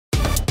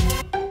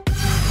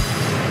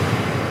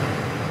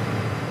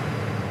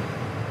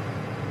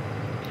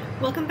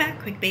Welcome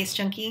back, Quickbase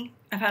Junkie.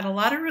 I've had a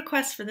lot of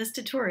requests for this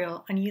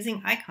tutorial on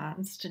using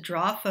icons to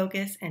draw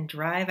focus and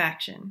drive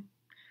action.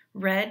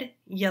 Red,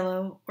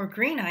 yellow, or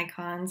green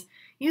icons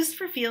used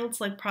for fields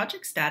like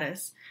project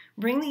status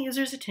bring the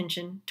user's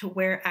attention to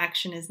where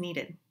action is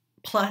needed.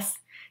 Plus,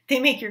 they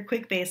make your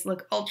Quickbase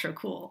look ultra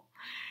cool.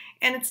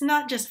 And it's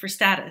not just for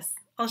status.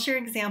 I'll share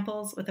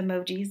examples with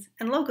emojis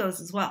and logos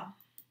as well.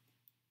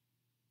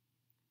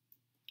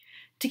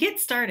 To get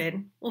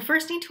started, we'll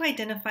first need to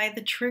identify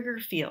the trigger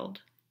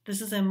field. This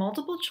is a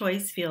multiple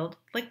choice field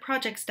like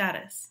project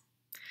status.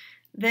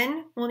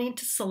 Then we'll need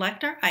to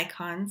select our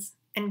icons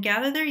and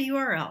gather their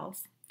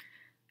URLs.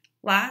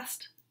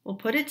 Last, we'll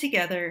put it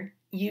together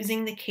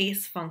using the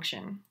case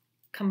function,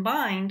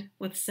 combined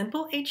with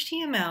simple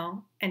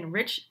HTML and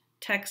rich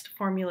text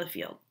formula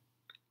field.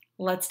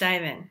 Let's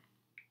dive in.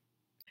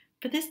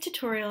 For this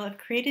tutorial, I've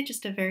created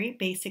just a very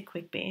basic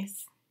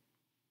Quickbase.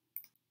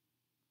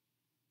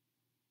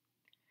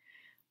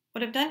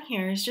 What I've done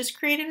here is just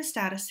created a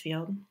status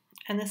field.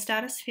 And the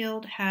status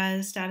field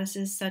has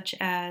statuses such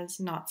as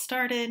not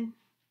started,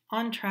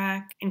 on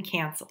track, and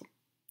canceled.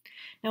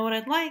 Now what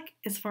I'd like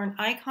is for an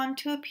icon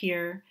to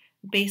appear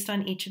based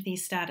on each of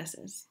these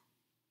statuses.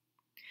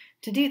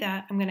 To do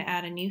that, I'm going to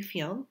add a new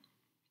field.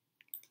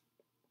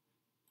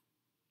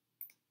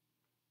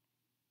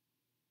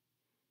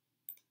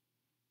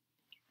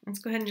 Let's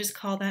go ahead and just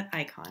call that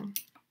icon.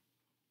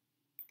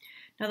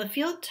 Now the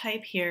field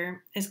type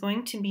here is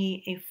going to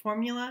be a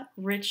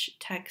formula-rich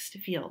text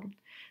field.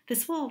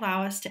 This will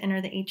allow us to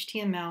enter the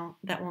HTML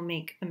that will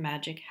make the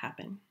magic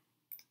happen.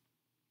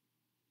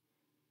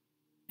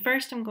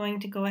 First, I'm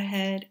going to go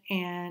ahead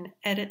and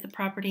edit the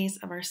properties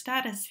of our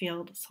status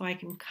field so I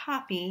can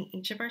copy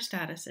each of our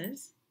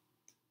statuses.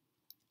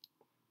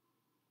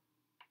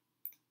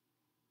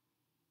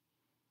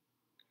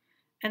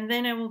 And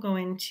then I will go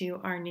into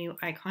our new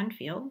icon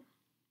field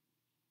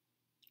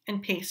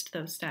and paste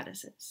those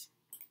statuses.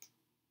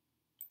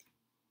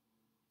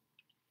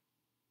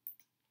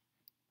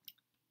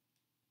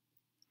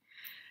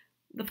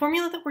 The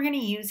formula that we're going to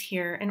use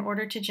here in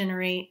order to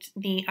generate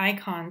the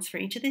icons for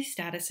each of these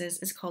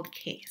statuses is called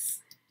case.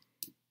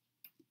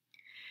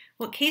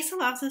 What case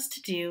allows us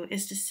to do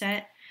is to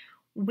set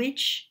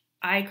which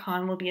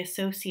icon will be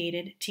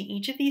associated to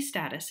each of these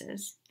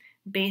statuses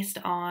based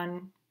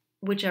on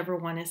whichever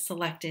one is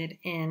selected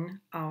in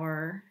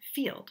our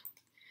field.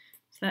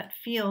 So that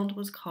field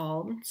was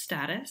called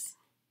status.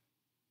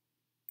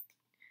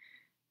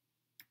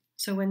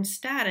 So when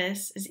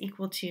status is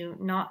equal to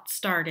not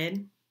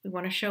started, we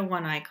want to show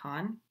one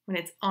icon. When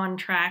it's on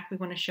track, we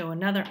want to show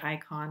another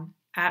icon,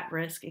 at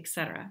risk,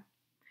 etc.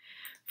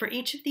 For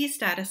each of these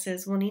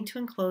statuses, we'll need to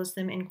enclose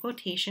them in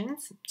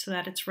quotations so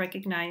that it's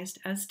recognized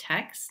as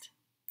text.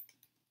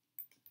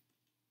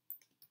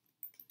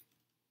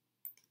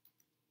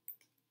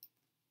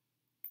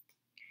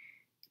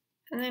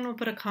 And then we'll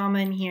put a comma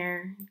in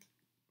here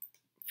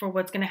for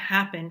what's going to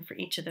happen for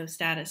each of those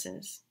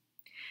statuses.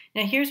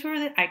 Now here's where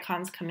the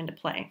icons come into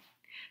play.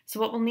 So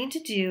what we'll need to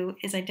do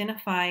is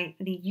identify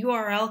the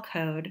URL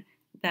code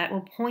that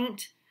will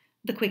point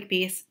the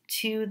Quickbase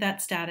to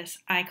that status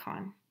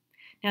icon.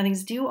 Now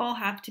these do all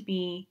have to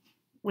be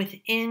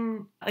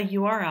within a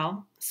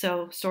URL,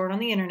 so stored on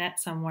the internet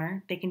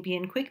somewhere. They can be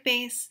in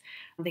Quickbase,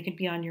 they could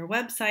be on your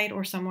website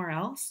or somewhere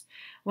else.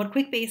 What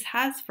Quickbase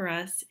has for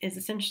us is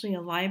essentially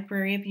a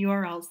library of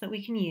URLs that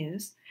we can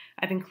use.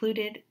 I've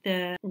included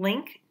the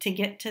link to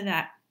get to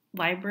that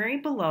library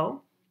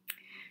below.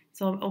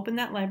 So I'll open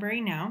that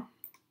library now.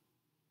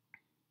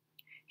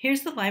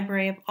 Here's the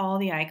library of all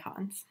the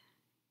icons.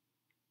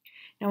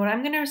 Now what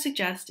I'm going to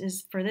suggest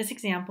is for this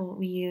example,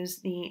 we use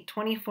the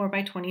 24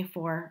 by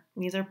 24,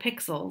 these are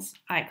pixels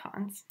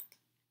icons.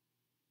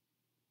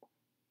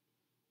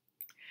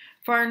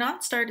 For our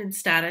not started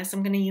status,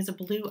 I'm going to use a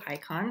blue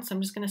icon, so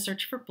I'm just going to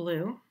search for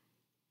blue.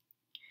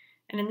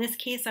 And in this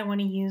case, I want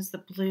to use the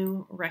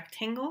blue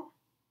rectangle.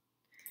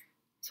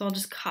 So I'll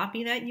just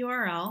copy that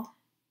URL,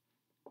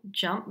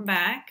 jump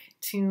back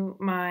to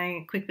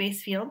my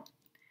Quickbase field,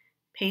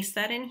 paste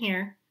that in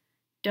here.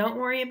 Don't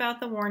worry about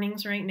the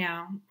warnings right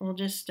now. We'll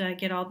just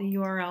get all the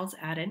URLs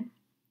added.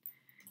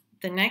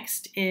 The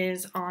next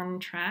is on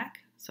track,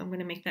 so I'm going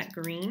to make that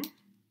green.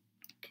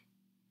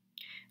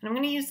 And I'm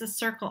going to use the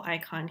circle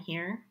icon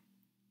here.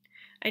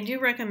 I do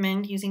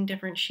recommend using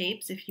different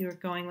shapes if you're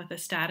going with the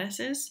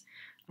statuses,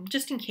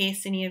 just in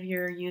case any of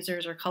your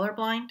users are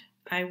colorblind.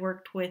 I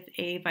worked with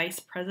a vice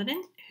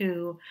president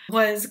who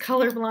was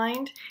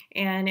colorblind,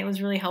 and it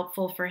was really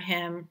helpful for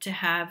him to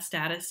have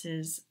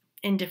statuses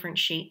in different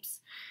shapes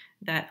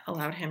that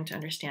allowed him to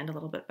understand a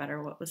little bit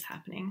better what was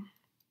happening.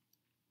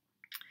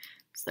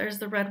 So there's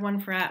the red one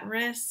for at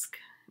risk.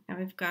 Now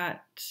we've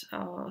got,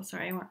 oh,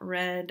 sorry, I want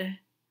red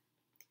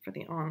for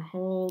the on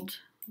hold.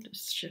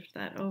 Just shift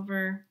that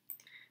over.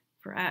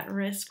 For at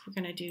risk,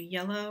 we're going to do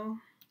yellow.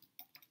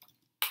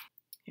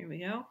 Here we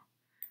go.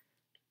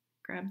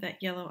 Grab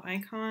that yellow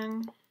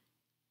icon,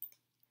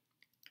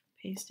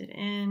 paste it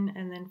in,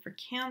 and then for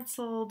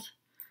canceled,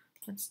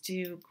 let's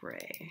do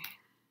gray.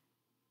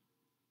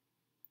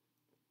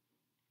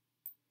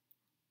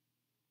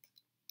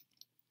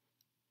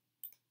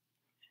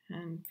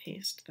 and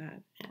paste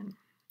that in.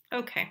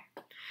 Okay,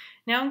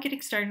 now I'm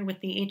getting started with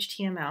the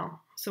HTML.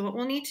 So what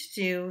we'll need to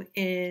do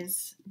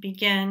is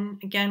begin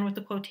again with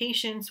the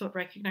quotation so it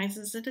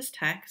recognizes it as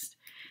text,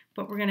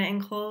 but we're going to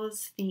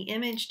enclose the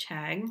image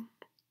tag.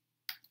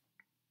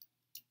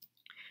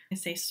 I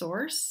say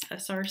source,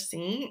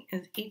 src,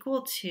 is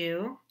equal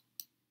to,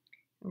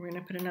 we're going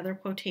to put another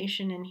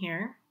quotation in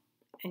here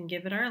and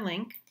give it our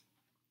link,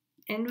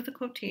 end with a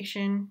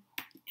quotation,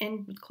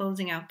 end with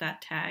closing out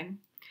that tag.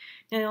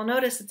 Now you'll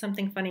notice that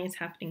something funny is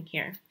happening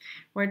here,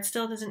 where it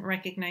still isn't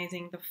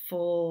recognizing the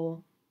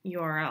full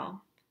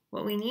URL.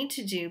 What we need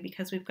to do,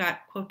 because we've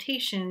got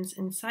quotations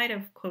inside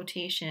of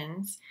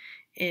quotations,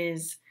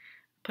 is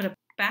put a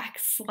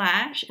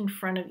backslash in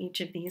front of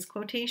each of these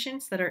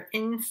quotations that are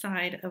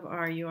inside of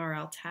our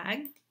URL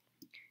tag.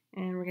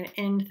 And we're going to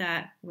end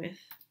that with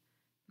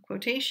a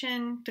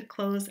quotation to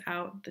close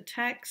out the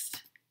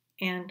text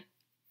and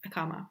a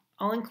comma.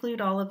 I'll include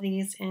all of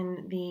these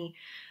in the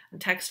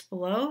text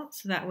below,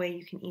 so that way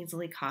you can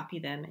easily copy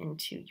them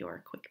into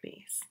your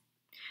Quickbase.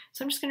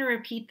 So I'm just going to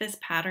repeat this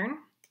pattern.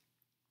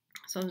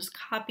 So I'll just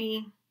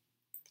copy,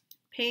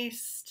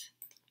 paste,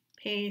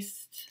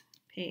 paste,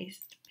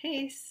 paste,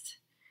 paste,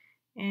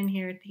 and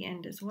here at the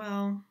end as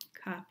well,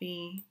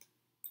 copy,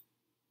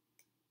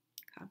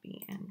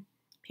 copy, and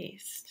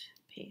paste,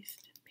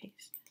 paste,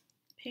 paste,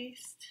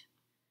 paste.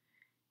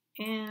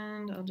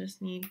 And I'll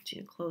just need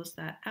to close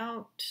that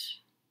out,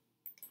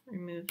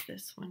 remove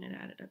this one and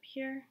add it up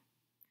here.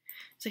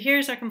 So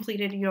here's our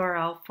completed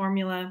URL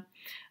formula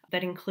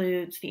that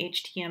includes the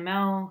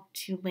HTML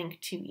to link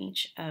to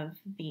each of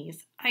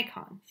these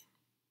icons.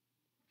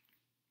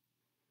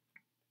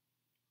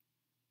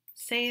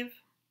 Save.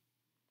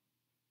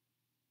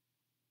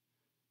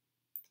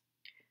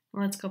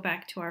 Let's go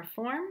back to our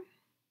form.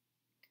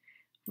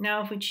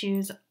 Now if we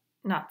choose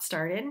not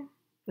started,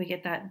 we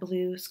get that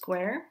blue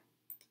square.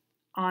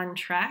 On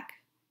track,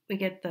 we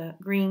get the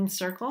green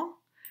circle.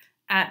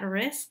 At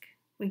risk,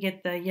 we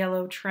get the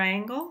yellow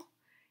triangle.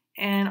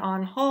 And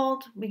on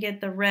hold, we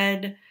get the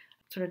red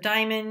sort of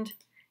diamond.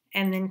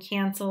 And then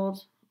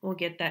canceled, we'll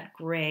get that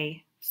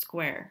gray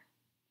square.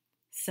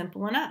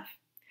 Simple enough.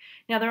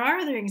 Now there are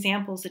other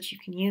examples that you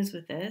can use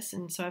with this,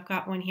 and so I've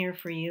got one here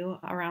for you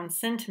around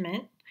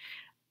sentiment.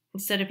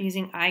 Instead of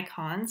using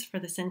icons for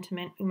the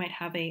sentiment, we might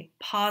have a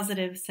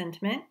positive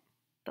sentiment,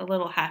 the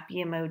little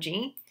happy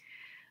emoji,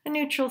 a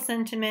neutral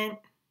sentiment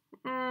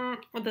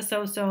with a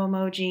so-so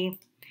emoji,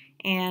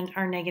 and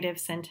our negative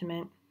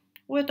sentiment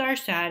with our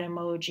sad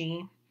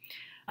emoji.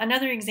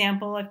 Another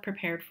example I've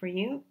prepared for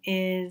you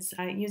is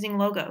using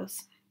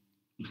logos.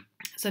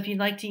 So if you'd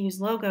like to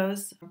use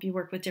logos, if you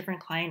work with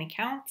different client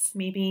accounts,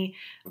 maybe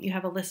you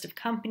have a list of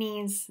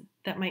companies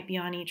that might be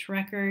on each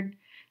record.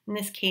 In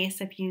this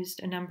case, I've used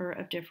a number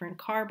of different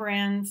car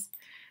brands.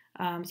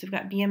 So we've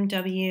got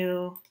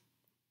BMW,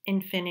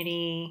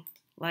 Infiniti,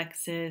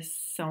 Lexus,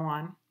 so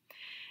on.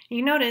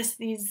 You notice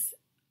these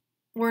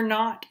were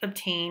not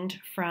obtained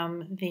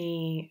from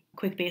the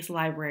Quickbase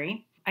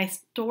library. I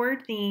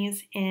stored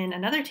these in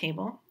another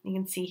table. You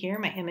can see here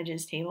my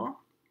images table.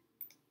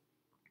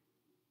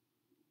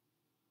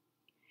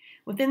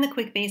 Within the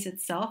Quickbase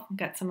itself, I've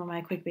got some of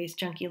my Quickbase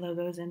Junkie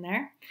logos in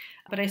there,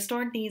 but I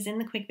stored these in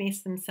the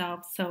Quickbase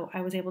themselves, so I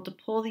was able to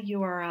pull the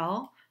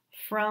URL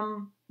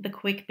from the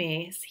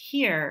Quickbase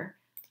here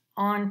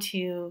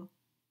onto,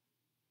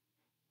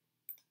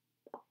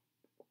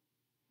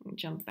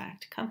 jump back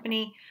to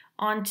company,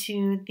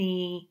 onto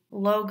the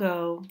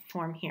logo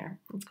form here.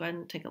 Let's go ahead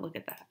and take a look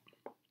at that.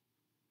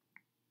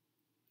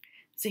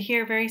 So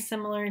here, very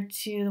similar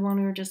to the one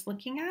we were just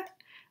looking at,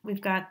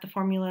 we've got the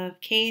formula of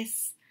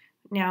case,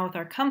 now with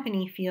our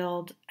company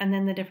field, and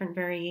then the different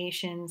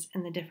variations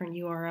and the different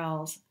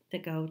URLs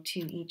that go to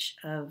each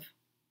of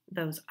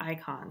those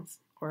icons,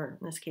 or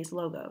in this case,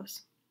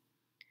 logos.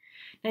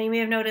 Now you may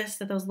have noticed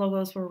that those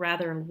logos were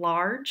rather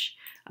large.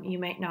 You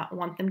might not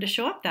want them to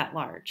show up that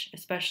large,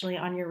 especially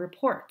on your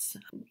reports.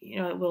 You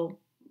know, it will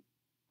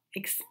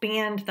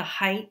expand the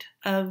height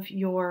of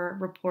your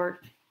report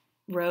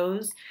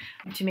rows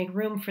to make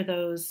room for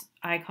those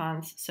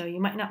icons, so you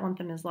might not want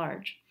them as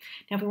large.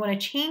 Now if we want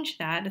to change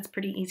that, it's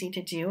pretty easy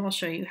to do. I'll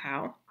show you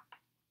how.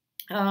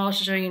 I'll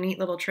show you a neat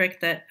little trick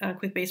that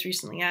Quickbase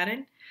recently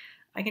added.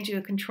 I can do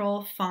a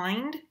Control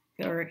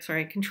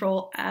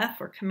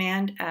F or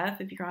Command F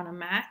if you're on a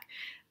Mac,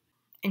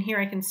 and here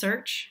I can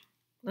search.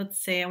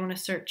 Let's say I want to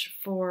search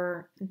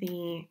for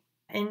the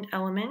end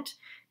element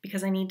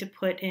because I need to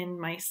put in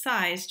my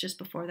size just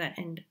before that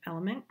end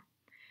element.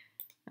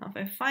 Now if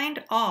I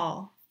find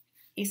all,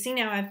 you see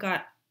now I've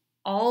got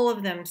all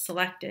of them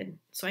selected,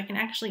 so I can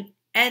actually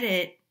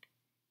edit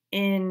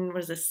in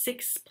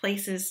 6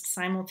 places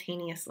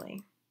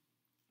simultaneously.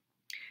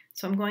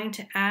 So I'm going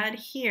to add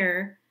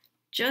here,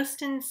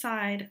 just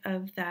inside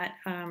of that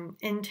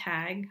end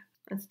tag,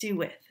 let's do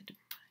width.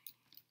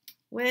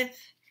 Width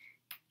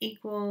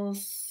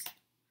equals,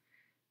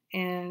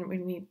 and we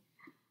need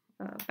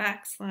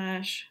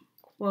backslash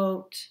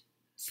quote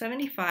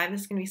 75.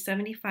 This is going to be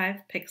 75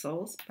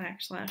 pixels,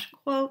 backslash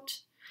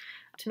quote,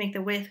 to make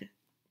the width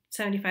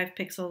 75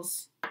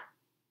 pixels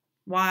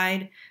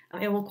wide.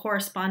 It will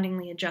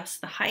correspondingly adjust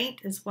the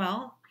height as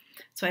well,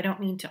 so I don't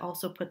need to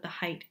also put the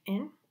height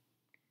in.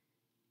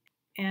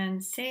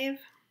 And save.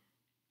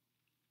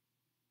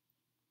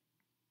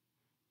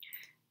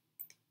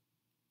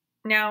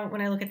 Now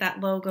when I look at that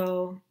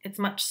logo, it's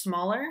much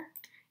smaller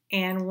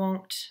and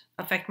won't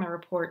affect my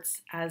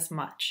reports as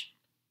much.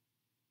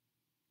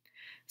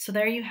 So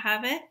there you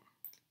have it,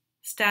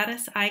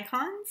 status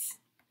icons,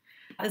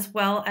 as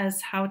well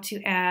as how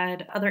to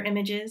add other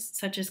images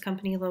such as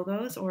company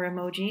logos or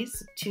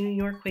emojis to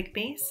your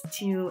Quickbase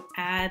to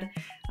add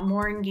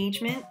more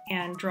engagement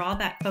and draw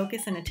that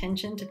focus and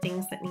attention to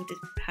things that need to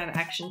have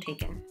action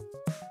taken.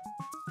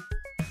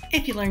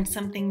 If you learned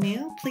something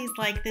new, please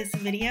like this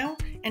video,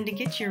 and to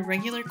get your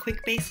regular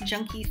Quickbase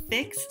Junkie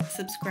fix,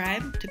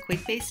 subscribe to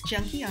Quickbase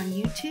Junkie on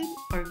YouTube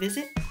or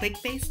visit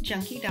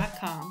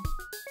quickbasejunkie.com.